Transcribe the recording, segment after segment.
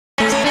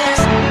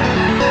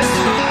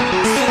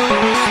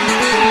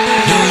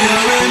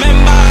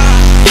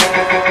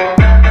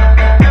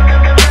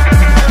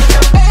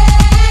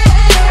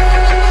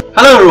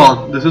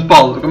this is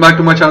Paul. Welcome back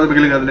to my channel,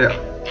 Cavalier.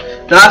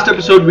 The last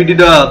episode we did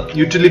a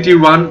utility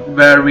run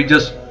where we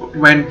just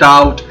went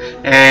out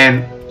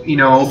and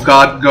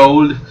got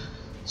gold.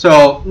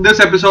 So in this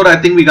episode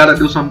I think we gotta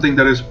do something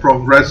that is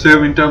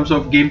progressive in terms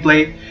of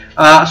gameplay.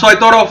 So I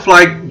thought of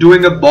like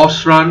doing a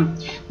boss run.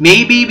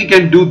 Maybe we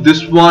can do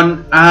this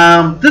one.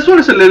 This one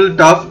is a little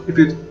tough if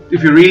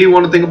you really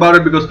want to think about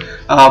it, because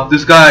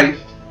this guy,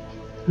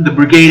 the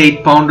Brigade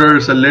 8-pounder,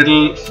 is a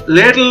little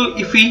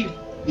iffy.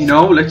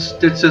 Let's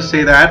just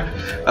say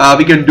that.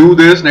 We can do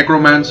this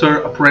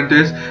Necromancer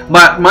Apprentice,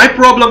 but my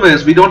problem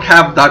is we don't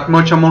have that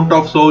much amount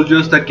of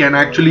soldiers that can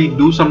actually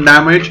do some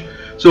damage.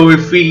 So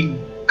if we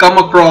come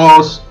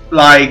across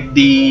like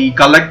the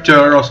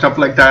Collector or stuff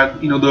like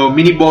that, the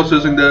mini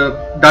bosses in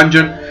the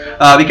dungeon,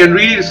 we can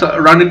really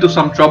run into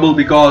some trouble,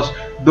 because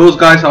those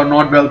guys are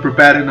not well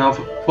prepared enough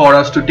for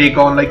us to take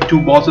on like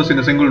 2 bosses in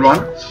a single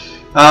run.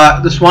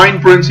 The Swine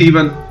Prince,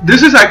 even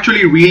this is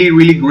actually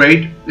really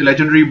great, the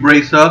legendary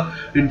bracer,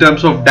 in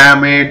terms of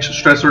damage,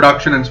 stress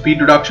reduction and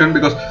speed reduction,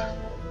 because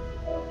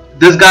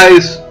this guy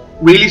is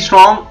really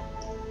strong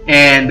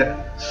and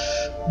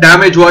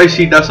damage wise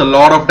he does a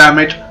lot of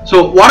damage.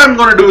 So what I'm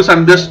gonna do is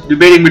I'm just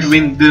debating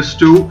between these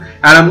two,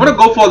 and I'm gonna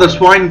go for the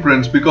Swine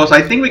Prince because I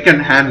think we can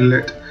handle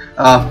it,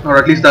 or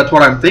at least that's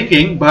what I'm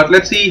thinking. But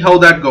let's see how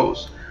that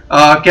goes.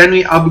 Can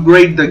we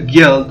upgrade the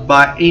guild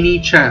by any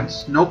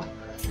chance? Nope.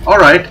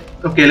 Alright,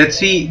 okay, let's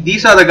see.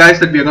 These are the guys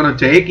that we are going to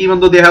take. Even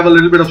though they have a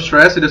little bit of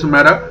stress, it doesn't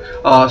matter.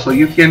 So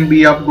you can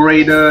be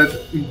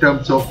upgraded in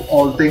terms of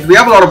all things. We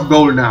have a lot of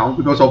gold now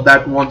because of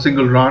that one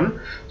single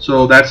run,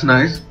 so that's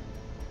nice.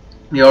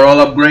 You're all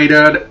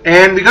upgraded,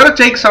 and we got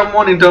to take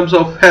someone in terms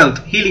of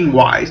health, healing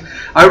wise.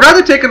 I'd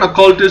rather take an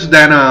occultist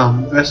than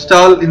a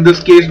Vestal in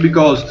this case,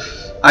 because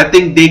I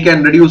think they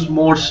can reduce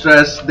more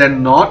stress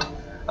than not.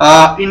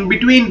 In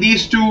between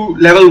these two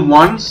level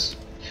 1s,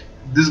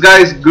 this guy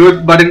is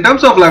good, but in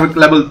terms of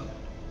level,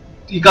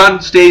 he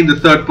can't stay in the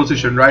 3rd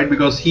position, right?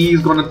 Because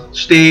he's gonna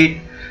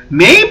stay.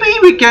 Maybe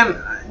we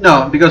can,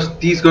 no, because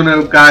he's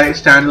gonna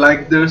stand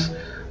like this.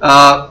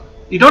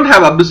 You don't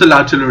have abyssal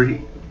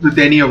artillery with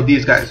any of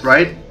these guys,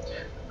 right?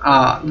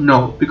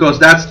 No, because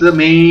that's the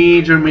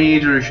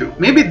major issue.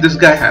 Maybe this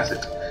guy has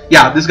it.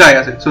 Yeah, this guy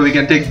has it, so we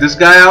can take this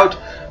guy out,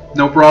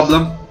 no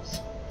problem.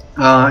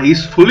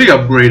 He's fully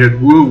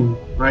upgraded. Woo!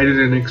 I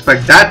didn't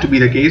expect that to be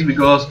the case,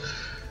 because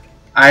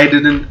I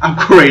didn't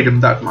upgrade him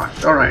that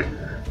much. Alright,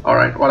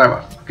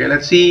 whatever. Okay,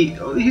 let's see.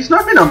 He's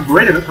not been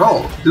upgraded at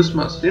all. This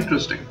must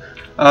interesting.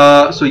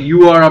 So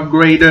you are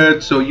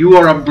upgraded. So you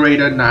are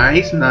upgraded.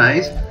 Nice.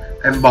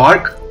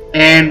 Embark.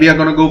 And we are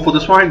gonna go for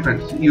the Swine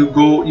Prince. You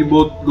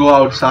both go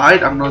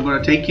outside. I'm not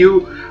gonna take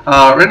you.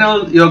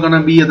 Renal, you're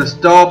gonna be at the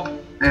stop.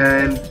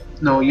 And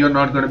no, you're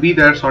not gonna be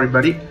there. Sorry,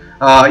 buddy.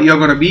 You're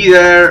gonna be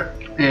there.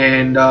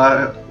 And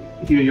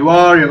here you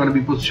are. You're gonna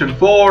be position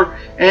 4,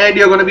 and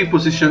you're gonna be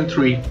position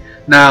 3.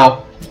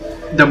 Now,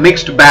 the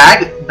mixed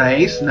bag,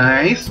 nice.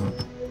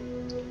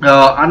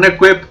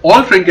 Unequip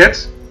all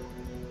trinkets.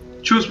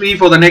 Choose me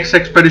for the next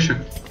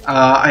expedition.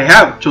 I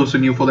have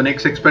chosen you for the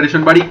next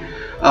expedition, buddy.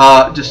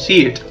 Just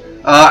see it.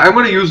 I'm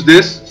going to use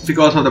this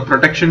because of the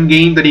protection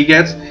gain that he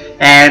gets,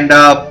 and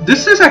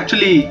this is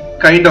actually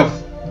kind of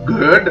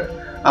good.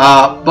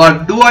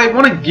 But do I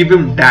want to give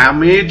him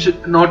damage?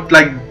 Not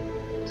like.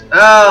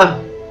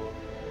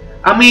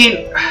 I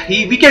mean,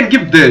 we can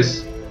give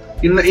this.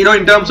 In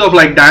terms of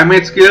like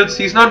damage skills,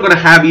 he's not going to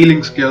have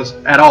healing skills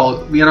at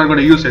all. We are not going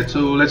to use it, so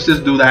let's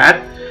just do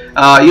that.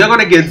 You're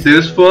going to get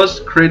this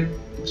first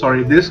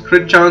this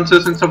crit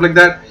chances and stuff like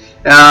that.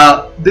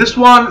 This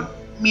one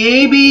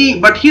maybe,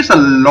 but he's a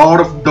lot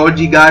of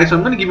dodgy guys, so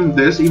I'm going to give him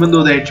this, even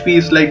though the HP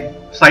is like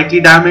slightly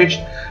damaged.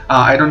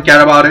 I don't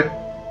care about it.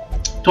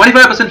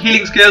 25%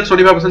 healing skills,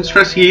 25%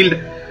 stress healed.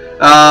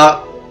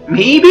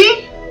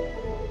 Maybe,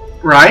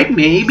 right?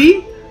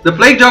 Maybe. The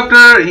Plague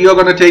Doctor, you're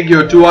gonna take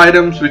your 2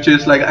 items, which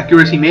is like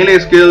accuracy melee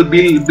skill,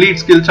 bleed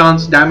skill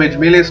chance, damage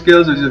melee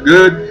skills, which is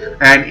good,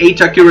 and H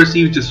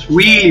accuracy, which is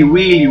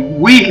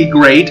really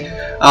great.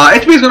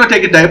 HP is gonna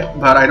take a dip,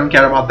 but I don't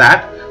care about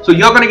that. So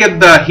you're gonna get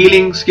the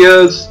healing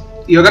skills.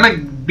 You're gonna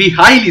be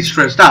highly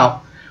stressed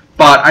out,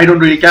 but I don't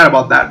really care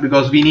about that,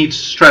 because we need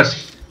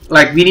stress,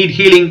 like we need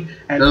healing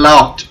a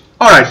lot.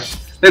 Alright,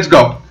 let's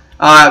go.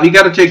 We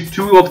gotta take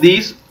 2 of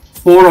these,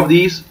 4 of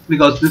these,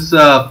 because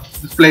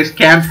this place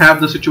can't have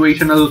the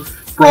situational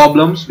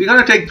problems. We're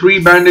gonna take 3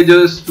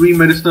 bandages, 3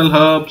 medicinal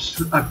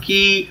herbs, a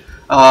key,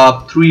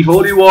 3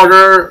 holy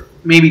water,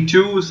 maybe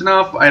 2 is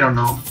enough, I don't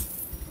know.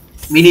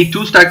 We need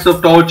 2 stacks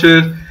of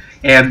torches,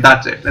 and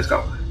that's it. Let's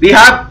go. We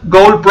have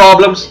gold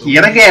problems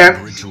yet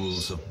again.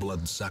 Rituals of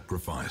blood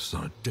sacrifice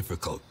are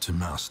difficult to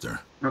master.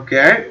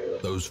 Okay.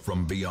 Those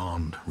from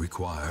beyond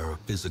require a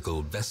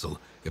physical vessel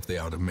if they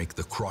are to make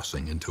the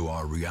crossing into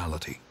our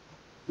reality.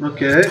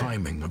 Okay. The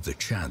timing of the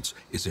chants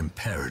is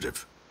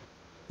imperative.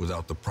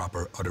 Without the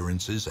proper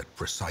utterances at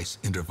precise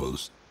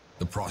intervals,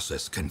 the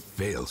process can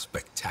fail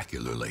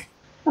spectacularly.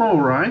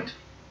 Alright.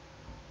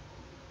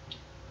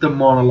 the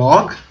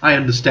monologue. I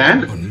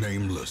understand. A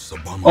nameless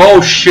abomination.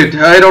 Oh shit,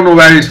 I don't know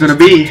where he's gonna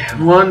be.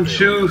 1,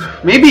 2,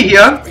 maybe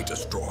here. Be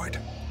destroyed.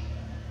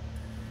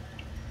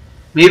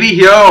 Maybe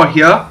here or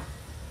here.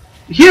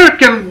 Here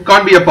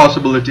can't be a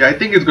possibility. I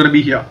think it's gonna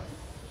be here.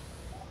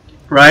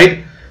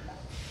 Right?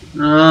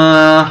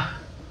 Yeah.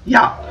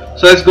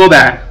 So let's go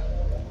back.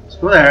 Let's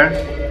go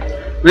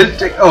there. We'll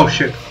take. Oh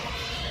shit.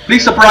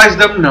 Please surprise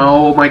them.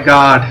 No, oh my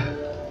god.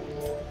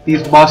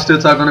 These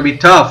bastards are gonna be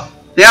tough.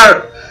 They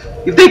are.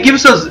 If they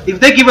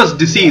give us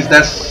disease,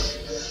 that's.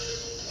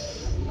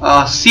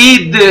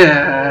 See,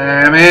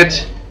 damn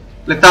it.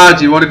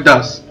 Lethargy, what it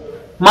does.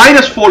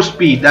 -4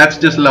 speed. That's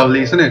just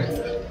lovely, isn't it?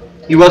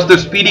 He was the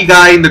speedy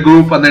guy in the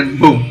group, and then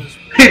boom.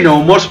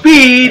 No more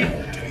speed.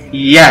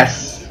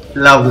 Yes,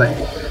 lovely.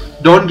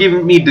 Don't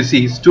give me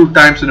disease 2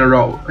 times in a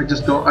row. I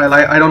just don't.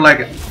 I don't like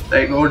it.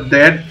 There you go,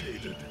 dead.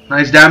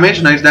 Nice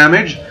damage. Nice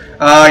damage.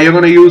 You're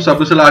gonna use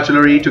abyssal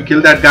artillery to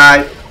kill that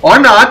guy, or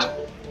not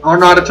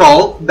at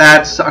all.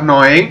 That's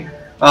annoying.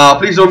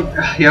 Please don't.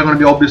 You're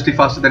gonna be obviously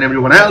faster than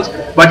everyone else,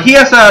 but he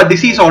has a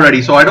disease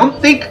already, so I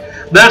don't think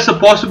there's a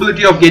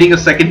possibility of getting a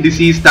second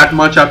disease that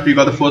much after you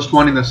got the first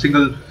one in a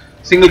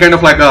single kind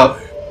of like a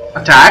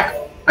attack.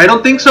 I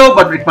don't think so,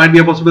 but it might be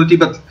a possibility.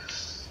 But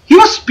he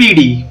was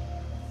speedy.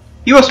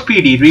 He was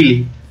speedy,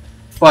 really.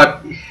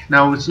 But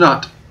now it's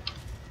not.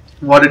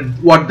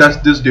 What does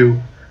this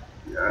do?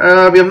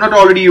 We have not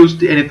already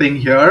used anything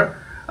here.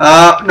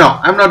 No,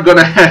 I'm not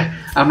gonna.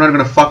 I'm not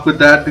gonna fuck with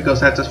that because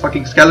that's a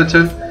fucking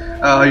skeleton.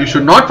 You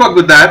should not fuck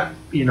with that.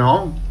 You know,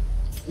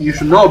 you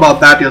should know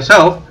about that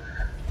yourself.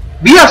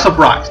 We are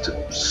surprised.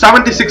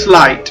 76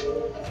 light.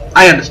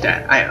 I understand.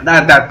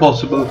 That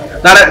possible.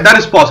 That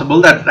is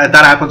possible.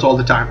 That happens all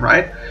the time,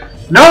 right?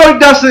 No, it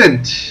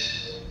doesn't.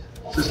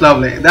 This is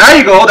lovely. There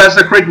you go. That's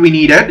the crit we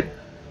needed.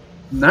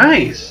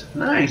 Nice,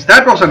 nice.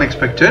 That was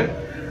unexpected.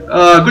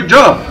 Good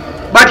job.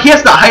 But he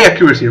has the high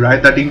accuracy,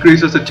 right? That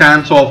increases the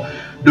chance of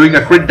doing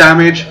a crit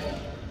damage.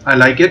 I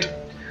like it.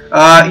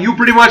 You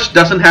pretty much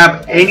doesn't have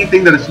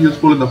anything that is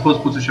useful in the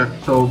first position,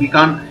 so we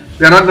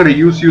are not going to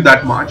use you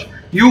that much.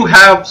 You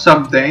have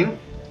something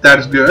that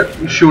is good.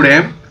 You shoot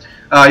him.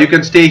 You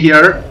can stay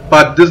here,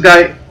 but this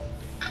guy.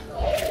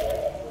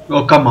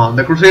 Oh come on!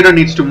 The Crusader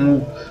needs to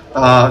move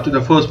to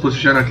the first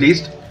position at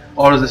least,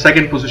 or the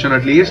second position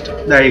at least.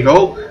 There you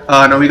go.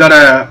 Now we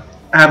gotta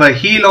have a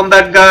heal on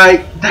that guy.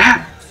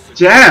 That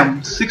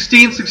damn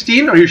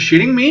 16. Are you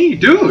shitting me,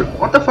 dude?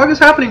 What the fuck is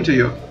happening to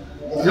you?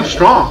 You're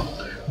strong.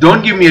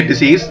 Don't give me a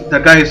disease.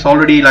 That guy is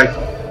already like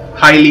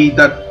highly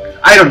that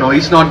I don't know.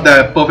 He's not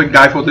the perfect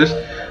guy for this.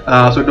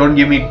 So don't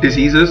give me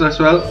diseases as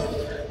well.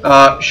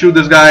 Shoot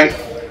this guy.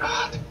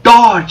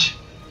 Dodge.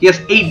 He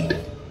has 8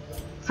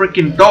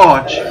 freaking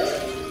dodge.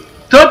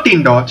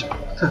 13 dodge.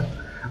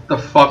 The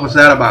fuck was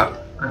that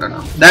about? I don't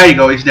know. There you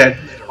go. He's dead.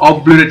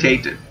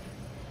 Obliterated.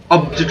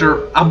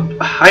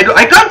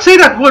 I can't say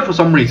that word for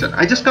some reason.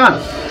 I just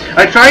can't.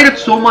 I tried it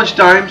so much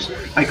times.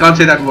 I can't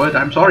say that word.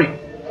 I'm sorry.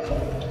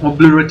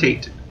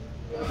 Obliterated.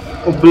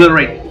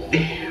 Obliterate.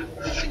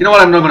 You know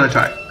what? I'm not gonna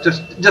try.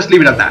 Just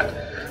leave it at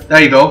that.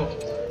 There you go.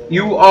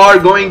 You are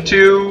going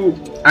to,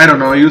 I don't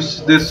know,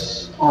 use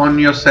this on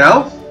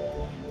yourself.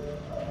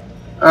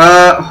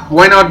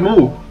 Why not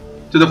move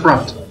to the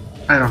front?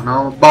 I don't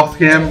know. Buff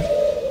him.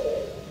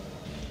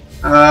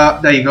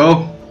 There you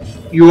go.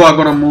 You are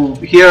gonna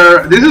move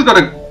here. This is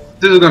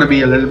gonna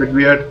be a little bit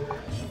weird,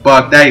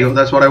 but there you go.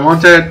 That's what I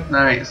wanted.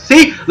 Nice.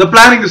 See, the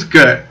planning is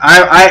good.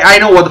 I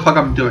know what the fuck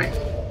I'm doing,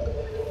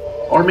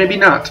 or maybe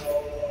not.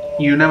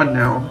 You never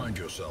know. Remind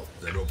yourself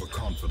that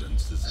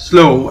overconfidence is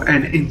Slow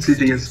and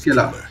insidious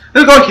killer.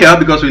 We'll go here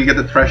because we'll get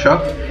the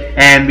Thresher,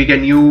 and we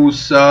can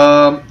use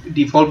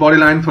default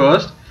bodyline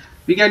first.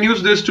 We can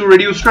use this to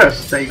reduce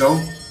stress. There you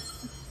go.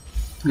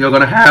 You're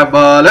gonna have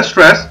less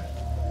stress.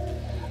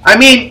 I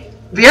mean,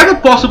 we have a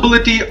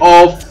possibility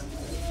of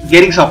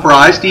getting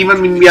surprised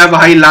even when we have a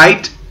high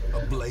light,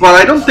 but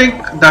I don't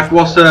think that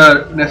was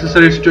a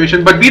necessary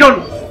situation. But we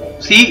don't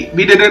see,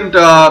 we didn't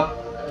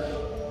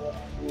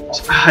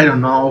I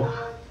don't know,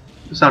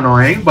 it's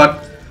annoying,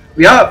 but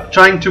we are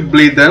trying to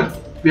bleed them.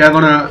 We are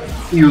gonna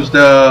use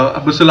the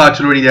abyssal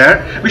artillery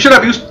there. We should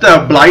have used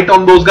the blight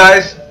on those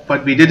guys,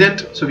 but we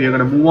didn't, so we are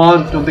gonna move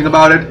on. Don't think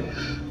about it.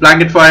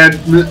 Blanket fired.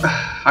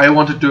 I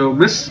wanted to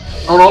miss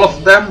on all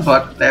of them,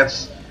 but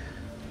that's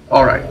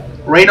alright.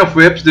 Rain of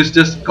whips. This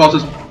just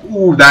causes.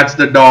 Ooh, that's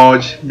the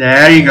dodge.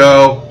 There you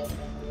go.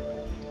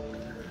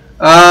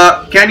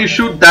 Can you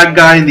shoot that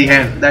guy in the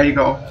hand? There you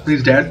go.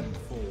 He's dead.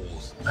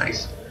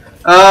 Nice.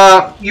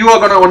 You are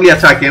gonna only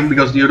attack him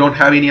because you don't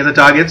have any other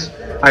targets.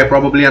 I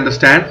probably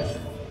understand.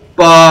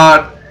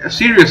 But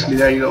seriously,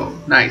 there you go.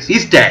 Nice.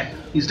 He's dead.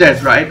 He's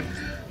dead, right?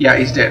 Yeah,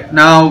 he's dead.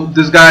 Now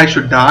this guy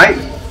should die.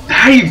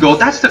 There you go.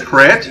 That's the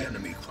crit.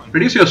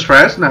 Reduce your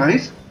stress.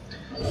 Nice.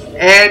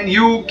 And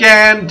you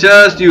can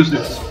just use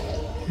this.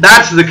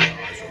 That's the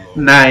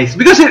nice,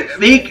 because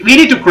we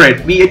need to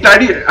crit. It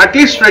at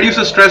least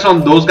reduces stress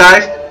on those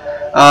guys.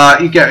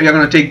 You're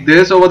gonna take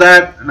this over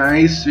that.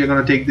 Nice. We're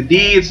gonna take the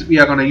deeds. We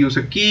are gonna use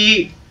a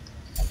key.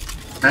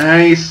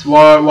 Nice.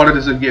 What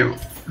does it give?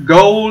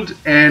 Gold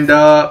and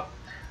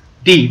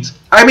deeds.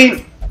 I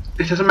mean,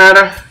 it doesn't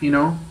matter, you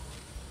know.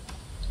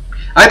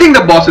 I think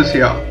the boss is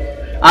here.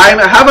 I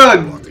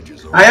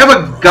have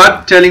a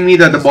gut telling me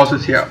that the boss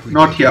is here,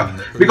 not here.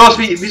 Because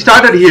we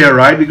started here,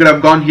 right? We could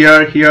have gone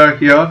here, here,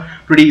 here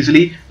pretty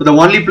easily. But the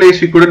only place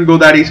we couldn't go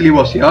that easily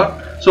was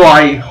here. So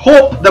I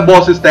hope the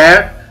boss is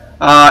there.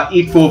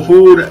 Eat for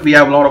food. We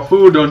have a lot of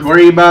food. Don't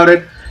worry about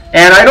it.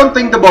 And I don't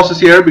think the boss is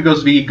here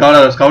because we got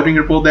a scouting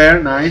report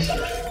there. Nice.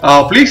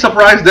 Please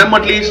surprise them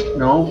at least.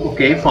 No.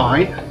 Okay,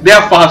 fine. They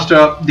are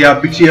faster. They are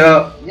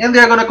bitchier. And they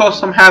are going to cause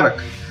some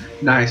havoc.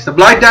 Nice. The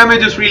blight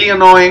damage is really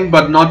annoying,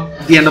 but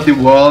not the end of the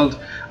world.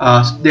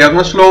 They are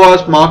going to slow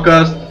us, mark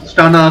us,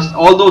 stun us.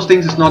 All those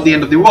things is not the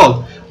end of the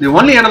world. The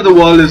only end of the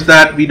world is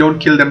that we don't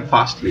kill them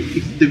fastly.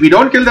 If we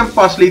don't kill them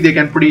fastly, they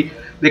can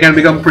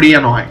become pretty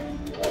annoying.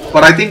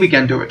 But I think we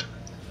can do it.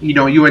 You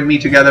know, you and me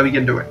together, we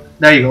can do it.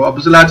 There you go.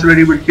 Abyssal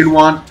Artillery will kill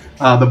one.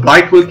 The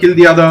Blight will kill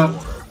the other.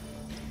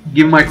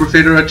 Give my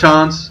Crusader a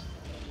chance.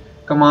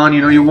 Come on,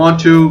 you know you want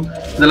to.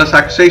 Zealous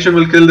Accusation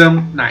will kill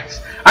them.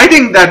 Nice. I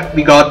think that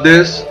we got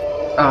this.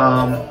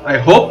 I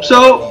hope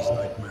so.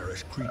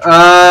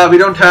 We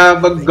don't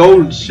have a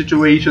gold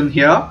situation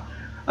here.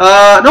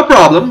 No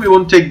problem. We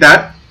won't take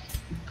that.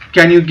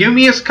 Can you give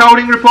me a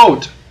scouting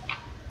report?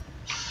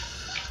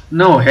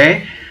 No,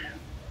 hey.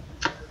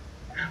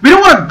 We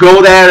don't want to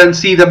go there and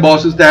see the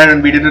bosses there,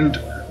 and we didn't,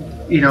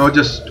 you know,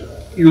 just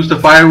use the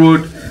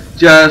firewood.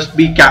 Just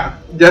be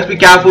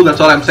careful. That's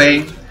all I'm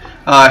saying.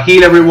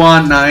 Heal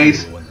everyone.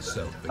 Nice.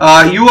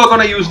 You are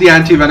gonna use the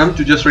anti-venom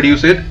to just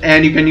reduce it,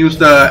 and you can use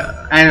the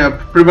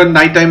prevent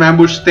nighttime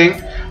ambush thing.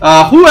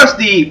 Who has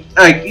the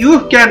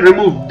you can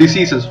remove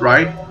diseases,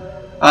 right?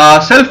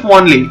 Self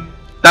only.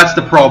 That's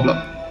the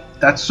problem.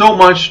 That's so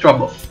much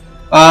trouble.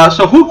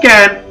 So who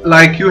can,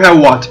 like, you have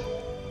what?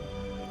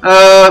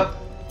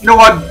 You know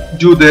what?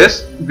 Do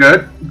this.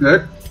 Good,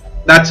 good.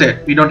 That's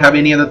it. We don't have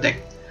any other thing.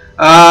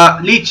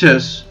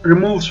 Leeches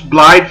removes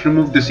blight,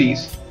 remove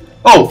disease.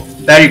 Oh,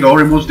 there you go.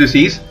 Removes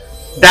disease.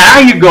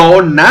 There you go.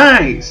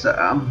 Nice.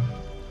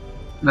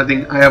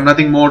 Nothing. I have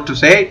nothing more to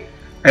say.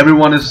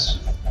 Everyone is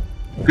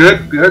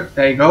good. Good.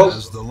 There you go.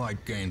 As the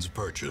light gains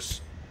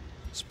purchase,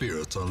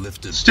 spirits are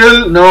lifted.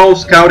 Still no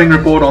scouting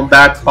report on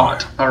that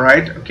part. All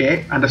right.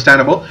 Okay.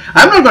 Understandable.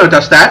 I'm not going to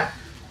touch that.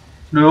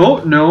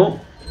 No.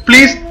 No.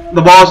 Please,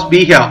 the boss,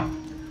 be here.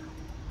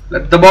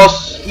 Let the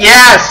boss.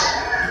 Yes.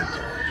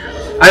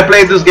 I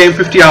played this game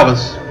 50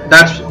 hours.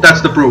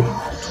 That's the proof.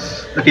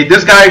 Okay,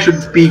 this guy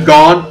should be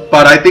gone,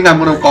 but I think I'm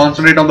going to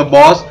concentrate on the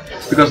boss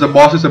because the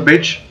boss is a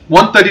bitch.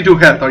 132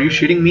 health. Are you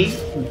shitting me?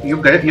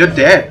 You're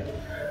dead.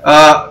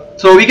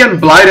 So we can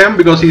blight him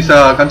because he's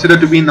considered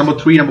to be number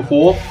 3, number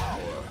 4.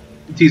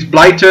 He's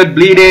blighted,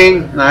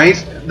 bleeding.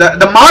 Nice.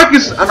 The mark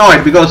is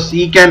annoyed because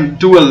he can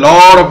do a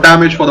lot of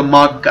damage for the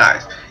mark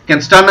guys. He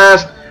can stun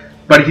us,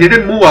 but he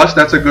didn't move us.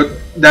 That's a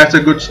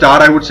good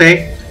start, I would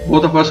say.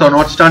 Both of us are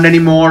not stunned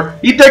anymore.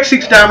 He takes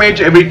 6 damage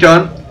every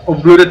turn.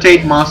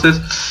 Obliterate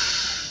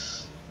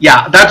masses.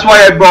 Yeah, that's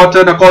why I brought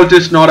an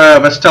occultist, not a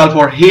Vestal,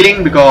 for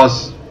healing,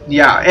 because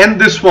yeah,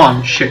 end this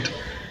one. Shit.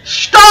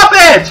 Stop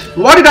it!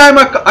 What did I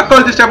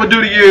occultist ever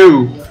do to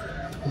you?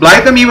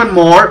 Blight them even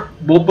more.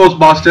 Both those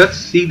bastards.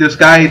 See, this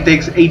guy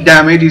takes 8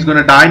 damage. He's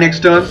gonna die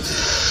next turn.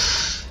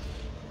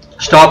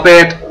 Stop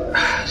it.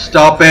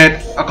 Stop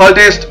it.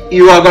 Occultist,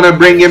 you are gonna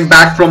bring him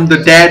back from the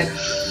dead.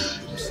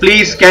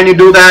 Please, can you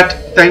do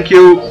that? Thank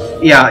you.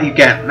 Yeah, you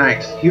can.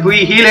 Nice. If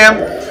we heal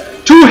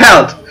him, 2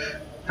 health.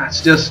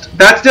 That's just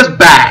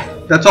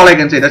bad. That's all I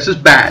can say. That's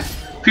just bad.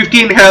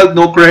 15 health,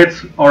 no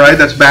crits. Alright,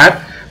 that's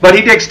bad. But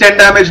he takes 10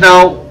 damage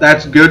now.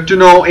 That's good to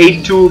know.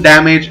 8-2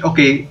 damage.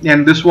 Okay,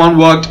 and this one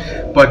worked.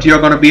 But you're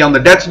going to be on the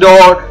death's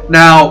door.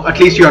 Now, at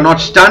least you're not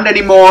stunned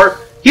anymore.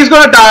 He's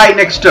going to die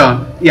next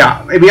turn.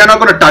 Yeah, we are not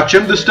going to touch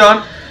him this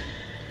turn.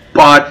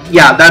 But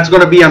yeah, that's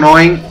going to be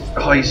annoying.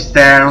 Oh, he's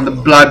there on the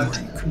blood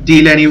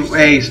deal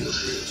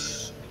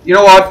anyways. You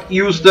know what?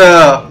 Use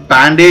the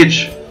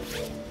bandage.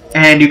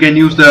 And you can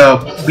use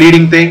the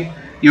bleeding thing.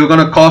 You're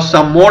gonna cause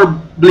some more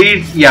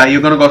bleed. Yeah, you're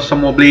gonna cause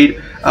some more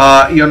bleed.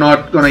 You're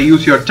not gonna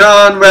use your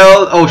turn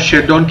well. Oh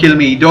shit, don't kill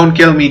me. Don't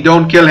kill me.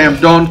 Don't kill him.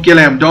 Don't kill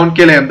him. Don't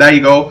kill him. There you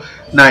go.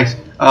 Nice.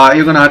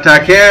 You're gonna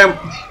attack him.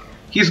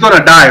 He's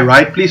gonna die,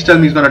 right? Please tell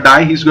me he's gonna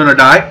die. He's gonna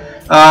die.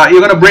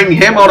 You're gonna bring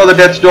him out of the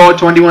death's door.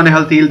 21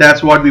 health heal.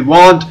 That's what we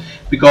want.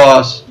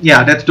 Because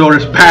yeah, death's door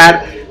is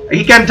bad.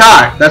 He can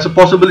die. That's a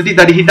possibility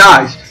that he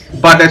dies.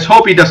 But let's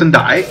hope he doesn't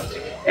die.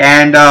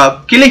 And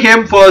killing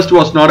him first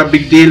was not a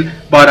big deal,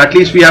 but at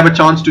least we have a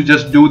chance to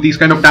just do these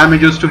kind of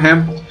damages to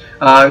him.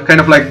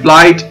 Kind of like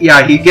blight.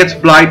 Yeah, he gets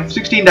blight.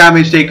 16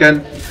 damage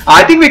taken.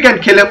 I think we can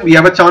kill him. We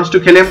have a chance to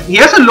kill him. He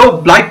has a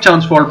low blight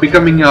chance for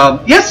becoming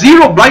he has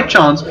 0 blight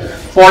chance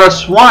for a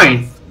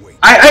swine.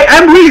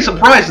 I'm really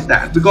surprised at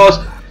that, because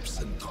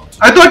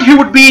I thought he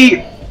would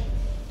be,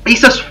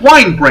 he's a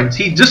swine prince.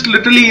 He just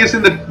literally is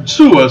in the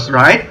sewers,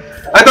 right?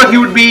 I thought he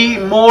would be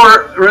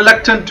more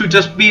reluctant to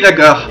just be like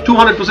a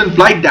 200%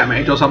 blight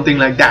damage or something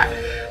like that.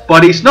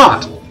 But he's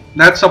not.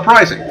 That's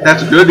surprising.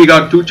 That's good. We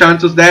got 2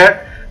 chances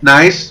there.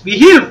 Nice. We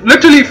healed,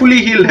 literally fully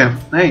healed him.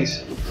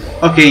 Nice.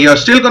 Okay, you're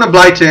still gonna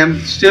blight him.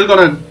 Still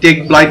gonna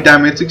take blight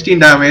damage, 16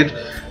 damage.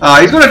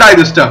 He's gonna die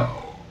this turn.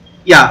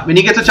 Yeah, when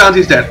he gets a chance,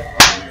 he's dead.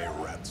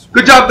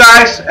 Good job,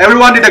 guys.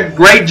 Everyone did a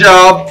great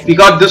job. We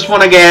got this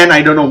one again.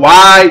 I don't know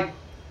why,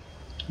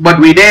 but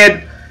we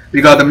did.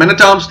 We got the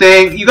Minotaurs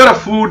thing. You got a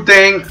food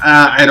thing.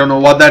 I don't know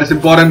what that is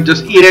important.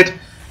 Just eat it.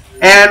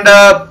 And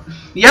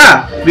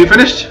yeah, we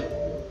finished.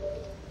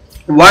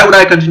 Why would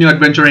I continue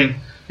adventuring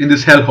in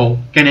this hellhole?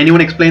 Can anyone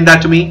explain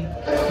that to me?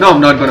 No,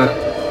 I'm not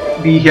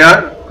gonna be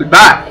here.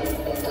 Goodbye.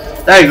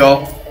 There you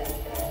go.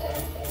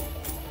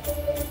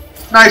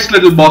 Nice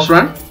little boss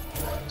run.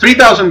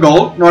 3,000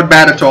 gold, not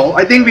bad at all.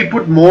 I think we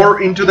put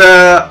more into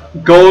the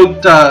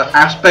gold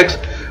aspects,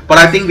 but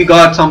I think we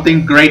got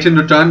something great in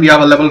return. We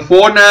have a level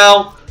 4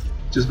 now,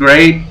 which is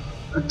great.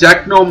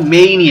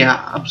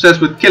 Technomania, obsessed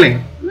with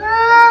killing.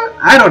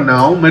 I don't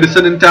know.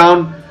 Medicine in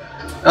town.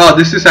 Oh,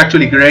 this is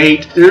actually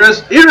great.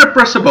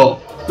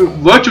 Irrepressible.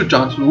 Virtue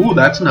chance. Ooh,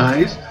 that's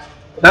nice.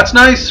 That's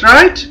nice,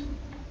 right?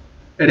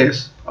 It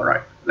is.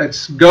 Alright.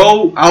 Let's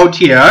go out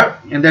here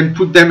and then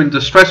put them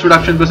into stress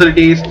reduction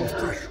facilities.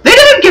 They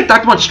didn't get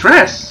that much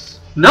stress.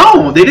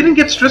 No, they didn't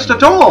get stressed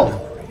at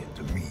all.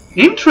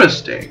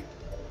 Interesting.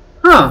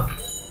 Huh.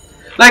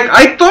 Like,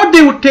 I thought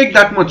they would take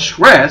that much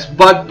stress,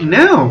 but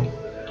no.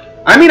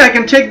 I mean, I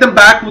can take them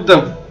back with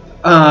the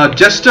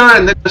Jester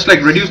and then just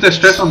like reduce their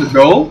stress on the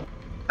go.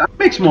 That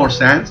makes more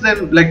sense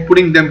than like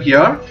putting them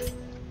here.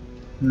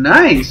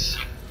 Nice.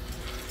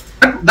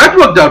 That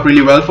worked out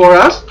really well for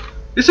us,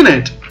 isn't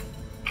it?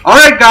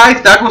 Alright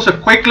guys, that was a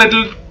quick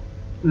little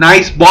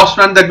nice boss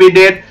run that we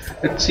did.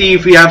 Let's see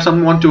if we have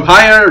someone to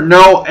hire.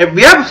 No, if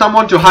we have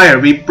someone to hire,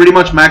 we pretty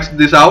much maxed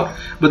this out.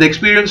 But the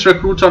experienced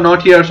recruits are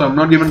not here, so I'm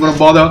not even going to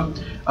bother.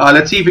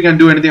 Let's see if we can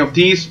do anything of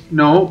these.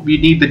 No, we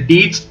need the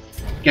deeds.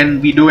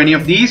 Can we do any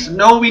of these?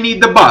 No, we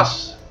need the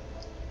bus.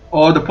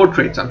 Or the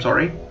portraits, I'm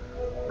sorry.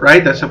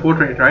 Right, that's a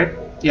portrait, right?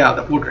 Yeah,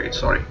 the portrait,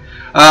 sorry.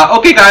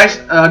 Okay guys,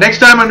 next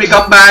time when we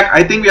come back,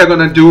 I think we are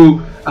going to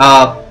do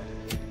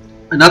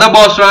another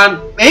boss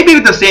run, maybe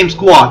with the same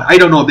squad. I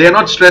don't know. They are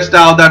not stressed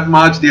out that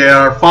much. They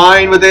are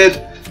fine with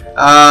it.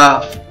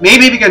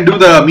 Maybe we can do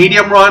the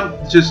medium run,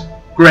 which is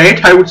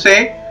great, I would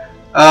say.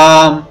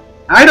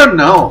 I don't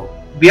know.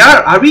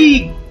 Are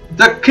we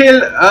the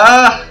kill?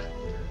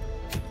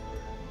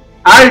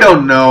 I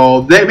don't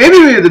know. Maybe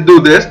we do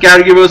this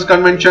caregivers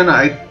convention.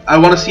 I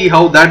want to see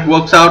how that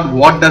works out.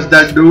 What does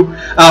that do?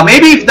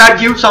 Maybe if that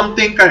gives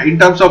something in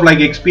terms of like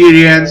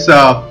experience,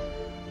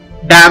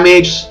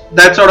 damage,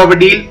 that sort of a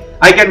deal,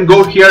 I can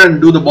go here and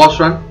do the boss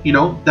run. You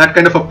know, that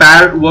kind of a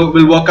pair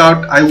will work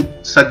out, I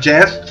would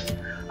suggest.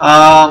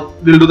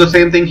 We'll do the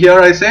same thing here,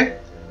 I say.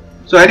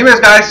 So anyways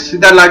guys,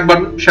 hit that like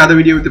button, share the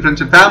video with your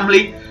friends and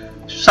family.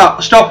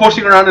 Stop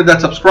posting around with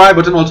that subscribe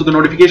button, also the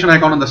notification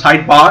icon on the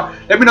sidebar.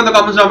 Let me know in the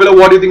comments down below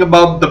what do you think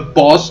about the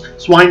boss,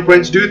 Swine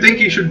Prince. Do you think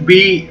he should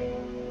be,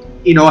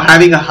 you know,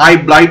 having a high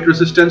blight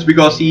resistance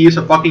because he is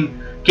a fucking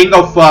king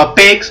of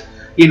pigs,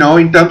 you know,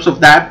 in terms of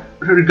that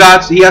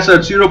regards? He has a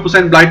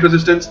 0% blight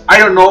resistance. I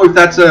don't know if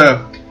that's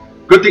a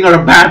good thing or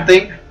a bad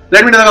thing.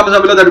 Let me know in the comments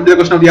down below. That will be the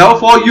question of the hour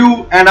for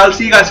you, and I'll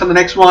see you guys on the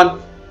next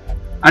one.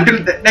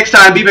 Until next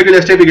time, be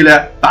peculiar, stay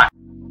peculiar. Bye.